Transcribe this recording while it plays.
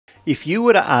If you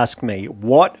were to ask me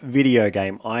what video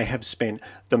game I have spent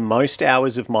the most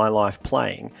hours of my life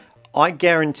playing, I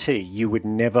guarantee you would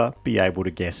never be able to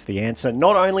guess the answer.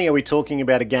 Not only are we talking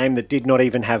about a game that did not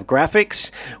even have graphics,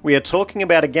 we are talking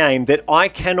about a game that I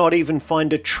cannot even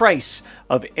find a trace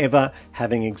of ever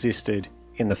having existed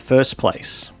in the first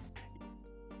place.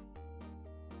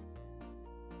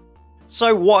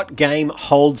 So what game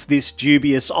holds this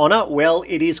dubious honour? Well,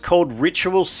 it is called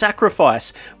Ritual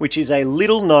Sacrifice, which is a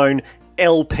little known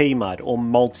LP MUD or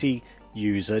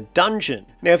multi-user dungeon.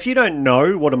 Now, if you don't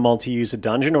know what a multi-user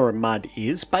dungeon or a MUD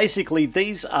is, basically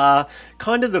these are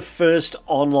kind of the first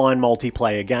online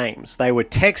multiplayer games. They were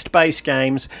text-based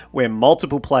games where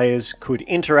multiple players could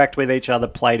interact with each other,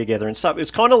 play together and stuff. It's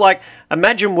kind of like,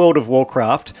 imagine World of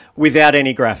Warcraft without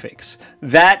any graphics.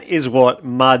 That is what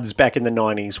MUDs back in the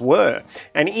 90s were.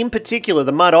 And in particular,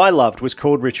 the MUD I loved was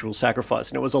called Ritual Sacrifice,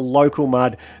 and it was a local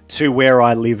MUD to where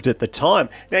I lived at the time.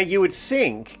 Now, you would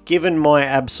think, given my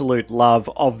absolute love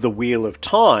of the Wheel of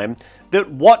Time, that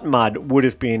What MUD would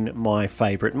have been my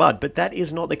favourite MUD, but that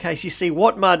is not the case. You see,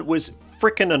 What MUD was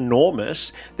frickin'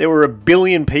 enormous. There were 1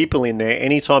 billion people in there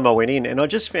anytime I went in, and I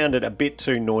just found it a bit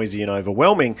too noisy and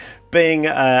overwhelming. Being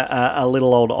a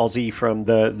little old Aussie from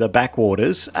the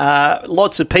backwaters,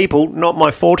 lots of people, not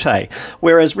my forte.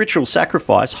 Whereas Ritual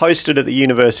Sacrifice, hosted at the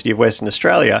University of Western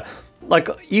Australia, like,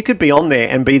 you could be on there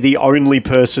and be the only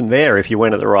person there if you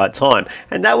went at the right time.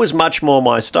 And that was much more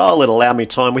my style. It allowed me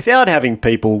time, without having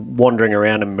people wandering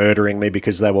around and murdering me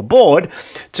because they were bored,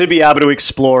 to be able to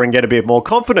explore and get a bit more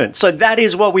confident. So that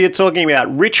is what we are talking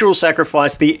about. Ritual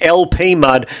Sacrifice, the LP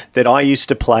MUD that I used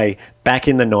to play back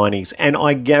in the 90s. And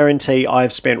I guarantee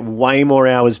I've spent way more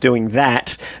hours doing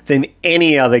that than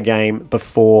any other game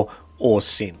before or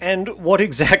sin. And what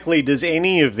exactly does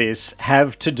any of this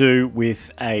have to do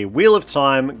with a Wheel of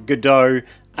Time, Godot,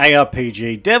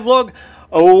 ARPG devlog?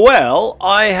 Well,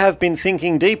 I have been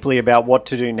thinking deeply about what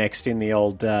to do next in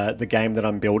the game that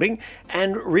I'm building,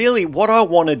 and really what I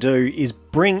want to do is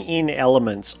bring in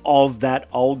elements of that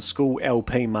old school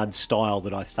LP MUD style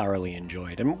that I thoroughly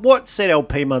enjoyed. And what set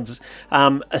LP MUDs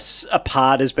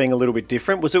apart as being a little bit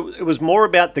different was it was more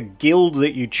about the guild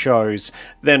that you chose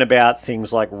than about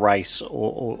things like race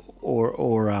or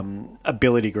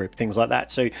ability group, things like that.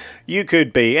 So you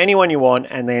could be anyone you want,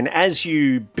 and then as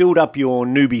you build up your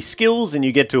newbie skills and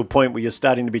you get to a point where you're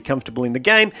starting to be comfortable in the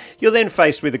game, you're then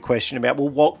faced with a question about, well,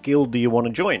 what guild do you want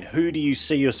to join? Who do you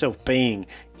see yourself being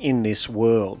in this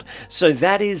world? So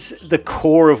that is the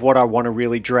core of what I want to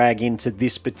really drag into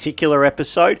this particular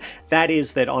episode. That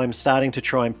is that I'm starting to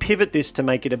try and pivot this to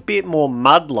make it a bit more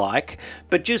MUD-like,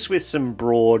 but just with some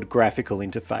broad graphical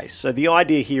interface. So the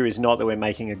idea here is not that we're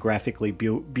making a graphically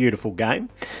beautiful game.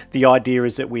 The idea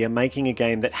is that we are making a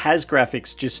game that has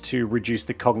graphics just to reduce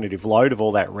the cognitive load of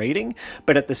all that reading,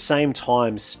 but at the same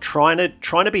time trying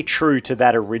to be true to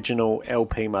that original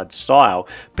LP MUD style,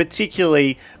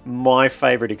 particularly my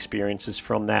favorite experiences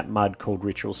from that MUD called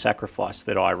Ritual Sacrifice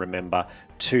that I remember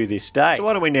to this day. So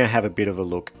why don't we now have a bit of a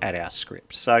look at our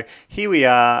script. So here we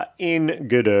are in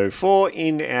Godot 4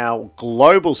 in our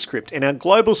global script, and our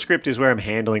global script is where I'm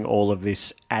handling all of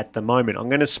this at the moment. I'm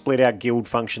going to split our guild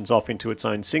functions off into its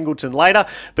own singleton later,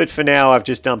 but for now I've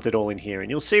just dumped it all in here,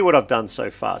 and you'll see what I've done so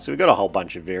far. So we've got a whole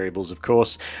bunch of variables, of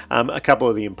course. A couple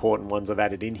of the important ones I've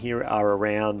added in here are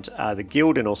around the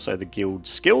guild and also the guild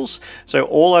skills. So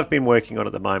all I've been working on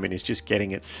at the moment is just getting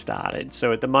it started.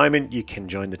 So at the moment you can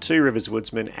join the Two Rivers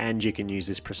Woodsman, and you can use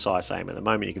this precise aim. At the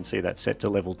moment you can see that set to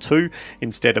level 2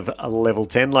 instead of a level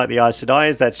 10 like the Aes Sedai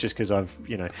is. That's just because I've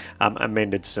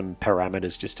amended some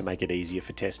parameters just to make it easier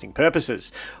for testing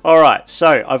purposes. Alright,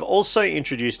 so I've also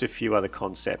introduced a few other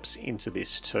concepts into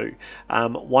this too.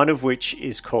 One of which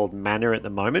is called mana at the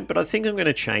moment, but I think I'm going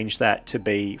to change that to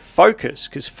be focus,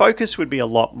 because focus would be a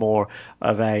lot more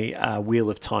of a Wheel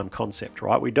of Time concept,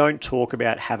 right? We don't talk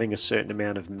about having a certain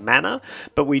amount of mana,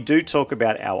 but we do talk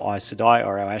about our Aes Sedai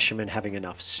or our Ashermen having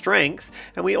enough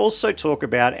strength, and we also talk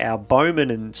about our bowmen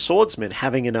and swordsmen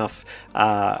having enough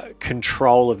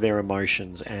control of their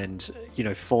emotions and, you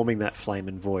know, forming that flame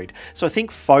and void. So I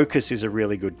think focus is a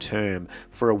really good term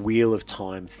for a Wheel of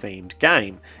Time themed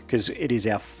game, because it is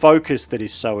our focus that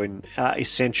is so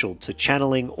essential to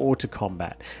channeling or to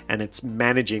combat, and it's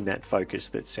managing that focus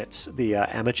that sets the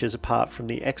amateurs apart from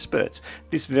the experts.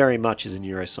 This very much is a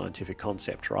neuroscientific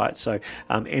concept, right? So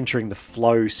entering the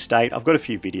flow state, I've got a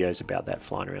few videos about that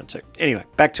flying around too. Anyway,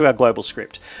 back to our global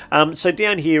script. So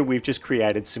down here we've just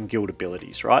created some guild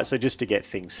abilities, right? So just to get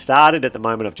things started, at the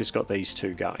moment I've just got these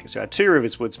two going. So our Two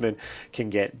Rivers Woodsman can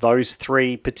get those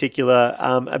 3 particular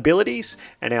abilities,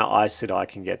 and our Aes Sedai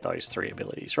can get get those 3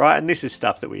 abilities, right? And this is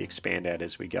stuff that we expand out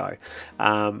as we go.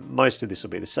 Most of this will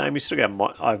be the same. We still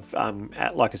got, I've,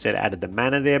 like I said, added the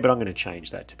mana there, but I'm going to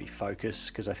change that to be focus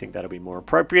because I think that'll be more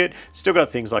appropriate. Still got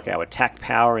things like our attack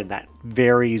power, and that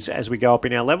varies as we go up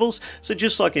in our levels. So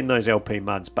just like in those LP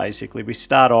muds, basically, we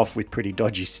start off with pretty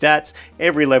dodgy stats.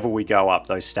 Every level we go up,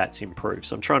 those stats improve.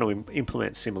 So I'm trying to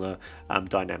implement similar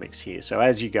dynamics here. So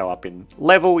as you go up in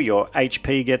level, your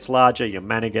HP gets larger, your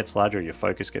mana gets larger, your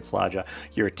focus gets larger,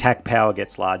 your attack power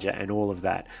gets larger, and all of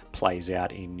that plays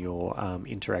out in your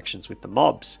interactions with the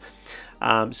mobs.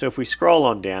 So if we scroll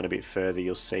on down a bit further,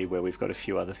 you'll see where we've got a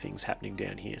few other things happening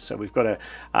down here. So we've got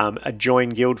a join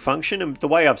guild function, and the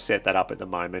way I've set that up at the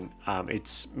moment,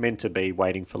 it's meant to be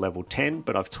waiting for level 10,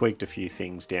 but I've tweaked a few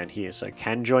things down here. So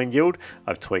can join guild,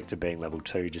 I've tweaked to being level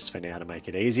 2 just for now to make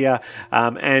it easier.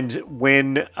 And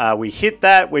when we hit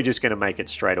that, we're just going to make it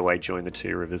straight away join the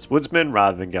Two Rivers Woodsman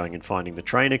rather than going and finding the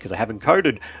trainer, because I haven't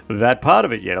coded that part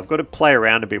of it yet. I've got to play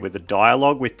around a bit with the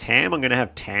dialogue with Tam. I'm going to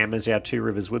have Tam as our Two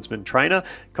Rivers Woodsman trainer.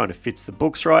 Kind of fits the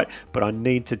books right, but I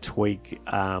need to tweak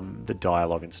the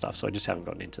dialogue and stuff, so I just haven't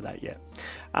gotten into that yet.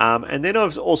 And then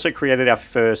I've also created our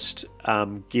first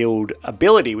guild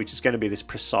ability, which is going to be this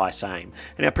precise aim.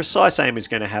 And our precise aim is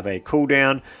going to have a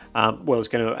cooldown. Well, it's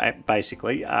going to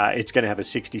basically it's going to have a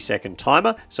 60-second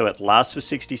timer, so it lasts for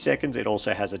 60 seconds. It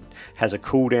also has a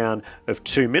cooldown of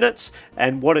 2 minutes,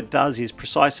 and what it does is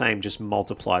precise aim just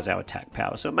multiplies our attack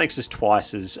power, so it makes us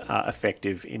twice as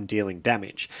effective in dealing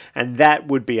damage. And that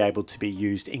would be able to be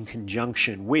used in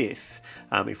conjunction with,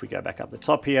 if we go back up the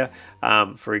top here,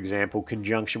 for example,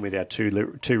 conjunction with our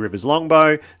two Rivers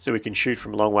longbow, so we can shoot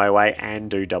from a long way away and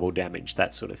do double damage,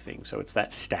 that sort of thing. So it's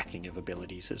that stacking of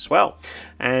abilities as well.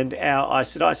 And our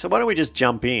Aes Sedai, so why don't we just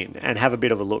jump in and have a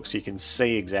bit of a look so you can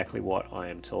see exactly what I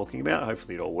am talking about.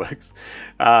 Hopefully it all works.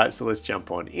 So let's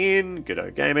jump on in,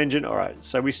 Godot game engine. All right,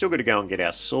 so we still got to go and get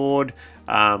our sword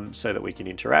so that we can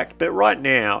interact. But right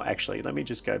now, actually, let me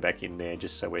just go back in there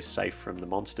just so we're safe from the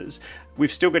monsters.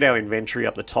 We've still got our inventory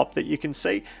up the top that you can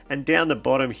see, and down the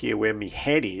bottom here where my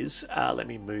head is, let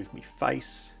me move my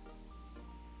face.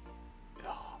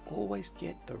 Always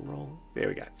get the wrong. There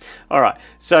we go. All right,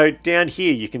 so down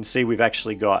here you can see we've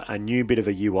actually got a new bit of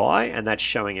a UI, and that's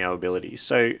showing our abilities.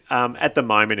 So at the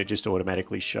moment it just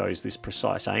automatically shows this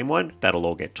precise aim one. That'll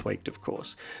all get tweaked, of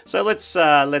course. So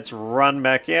let's run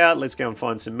back out. Let's go and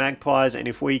find some magpies, and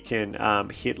if we can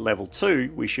hit level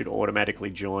 2, we should automatically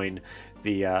join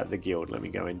the guild. Let me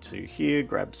go into here,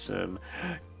 grab some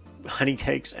honey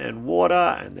cakes and water,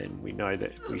 and then we know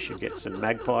that we should get some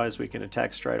magpies we can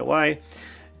attack straight away.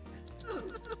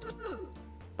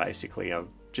 Basically, I've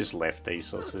just left these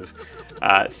sorts of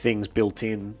things built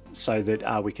in so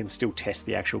that we can still test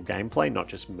the actual gameplay, not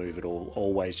just move it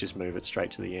always just move it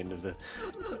straight to the end of the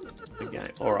game.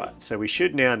 Alright, so we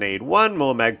should now need one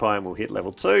more magpie and we'll hit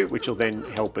level 2, which will then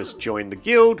help us join the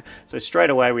guild. So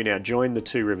straight away we now join the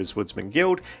Two Rivers Woodsman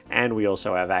Guild, and we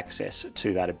also have access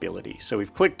to that ability. So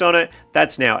we've clicked on it,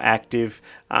 that's now active,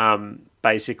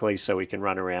 basically so we can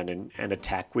run around and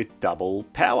attack with double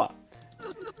power.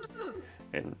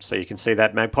 And so you can see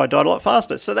that magpie died a lot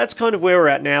faster. So that's kind of where we're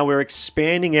at now. We're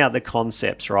expanding out the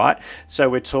concepts, right? So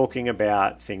we're talking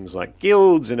about things like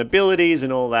guilds and abilities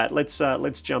and all that.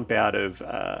 Let's jump out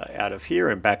of here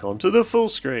and back onto the full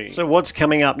screen. So what's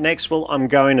coming up next? Well, I'm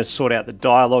going to sort out the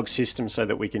dialogue system so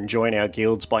that we can join our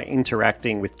guilds by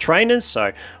interacting with trainers.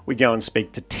 So we go and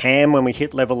speak to Tam when we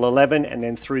hit level 11, and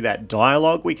then through that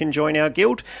dialogue we can join our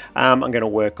guild. I'm going to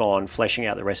work on fleshing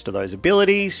out the rest of those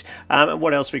abilities. And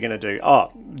what else are we going to do? Oh,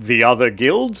 the other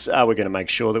guilds, we're going to make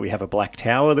sure that we have a black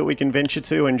tower that we can venture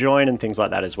to and join and things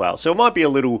like that as well. So it might be a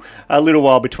little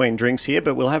while between drinks here,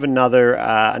 but we'll have another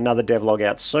devlog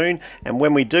out soon. And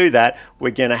when we do that, we're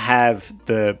going to have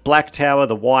the black tower,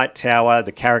 the white tower,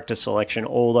 the character selection,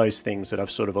 all those things that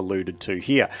I've sort of alluded to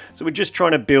here. So we're just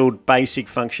trying to build basic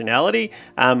functionality,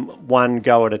 one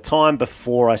go at a time,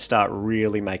 before I start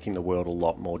really making the world a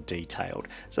lot more detailed.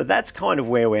 So that's kind of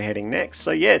where we're heading next. So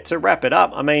yeah, to wrap it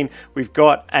up, I mean, we've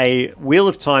got a Wheel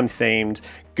of Time themed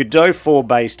Godot 4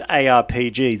 based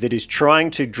ARPG that is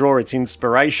trying to draw its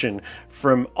inspiration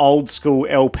from old school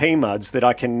LP muds that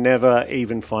I can never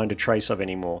even find a trace of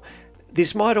anymore.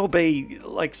 This might all be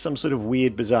like some sort of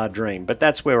weird, bizarre dream, but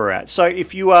that's where we're at. So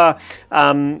if you are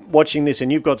watching this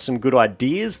and you've got some good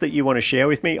ideas that you want to share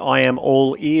with me, I am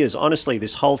all ears. Honestly,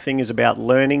 this whole thing is about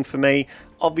learning for me.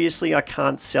 Obviously, I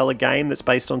can't sell a game that's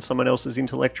based on someone else's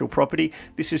intellectual property.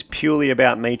 This is purely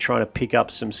about me trying to pick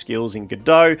up some skills in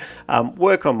Godot,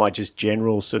 work on my just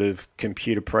general sort of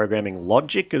computer programming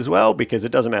logic as well, because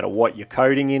it doesn't matter what you're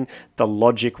coding in, the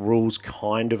logic rules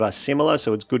kind of are similar,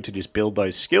 so it's good to just build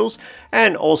those skills.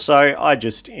 And also, I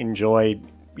just enjoyed,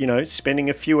 you know, spending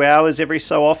a few hours every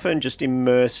so often just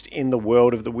immersed in the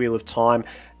world of the Wheel of Time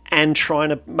and trying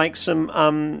to make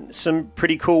some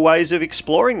pretty cool ways of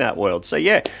exploring that world. So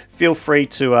yeah, feel free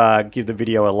to give the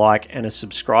video a like and a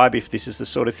subscribe if this is the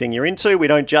sort of thing you're into. We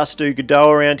don't just do Godot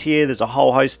around here. There's a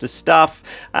whole host of stuff.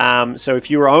 So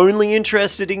if you're only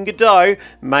interested in Godot,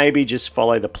 maybe just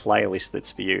follow the playlist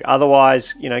that's for you.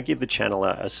 Otherwise, you know, give the channel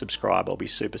a subscribe. I'll be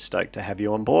super stoked to have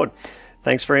you on board.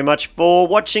 Thanks very much for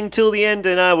watching till the end,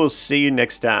 and I will see you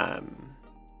next time.